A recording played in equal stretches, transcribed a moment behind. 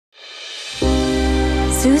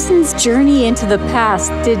Susan's journey into the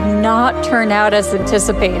past did not turn out as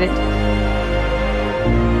anticipated.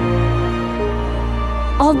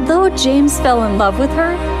 Although James fell in love with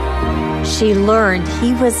her, she learned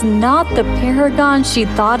he was not the paragon she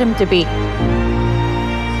thought him to be.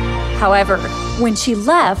 However, when she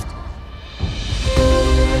left,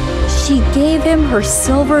 she gave him her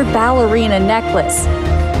silver ballerina necklace,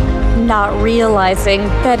 not realizing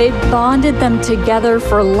that it bonded them together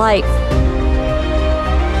for life.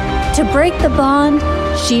 To break the bond,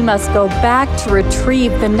 she must go back to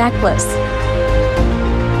retrieve the necklace.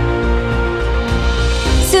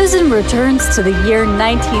 Susan returns to the year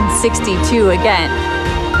 1962 again,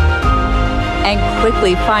 and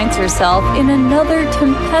quickly finds herself in another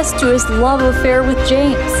tempestuous love affair with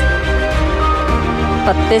James.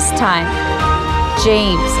 But this time,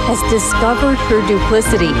 James has discovered her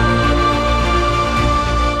duplicity.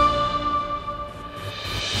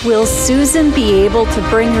 Will Susan be able to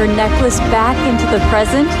bring her necklace back into the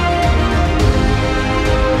present?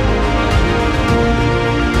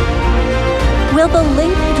 Will the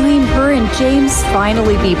link between her and James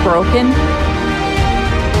finally be broken?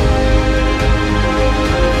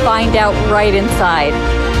 Find out right inside,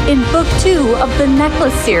 in Book 2 of the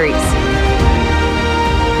Necklace series.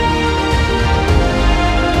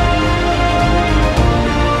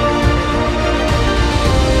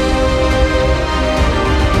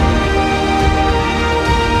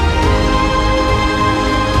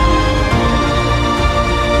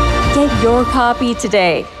 Get your copy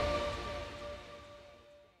today.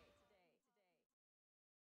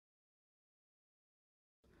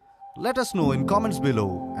 Let us know in comments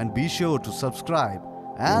below and be sure to subscribe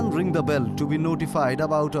and ring the bell to be notified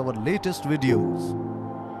about our latest videos.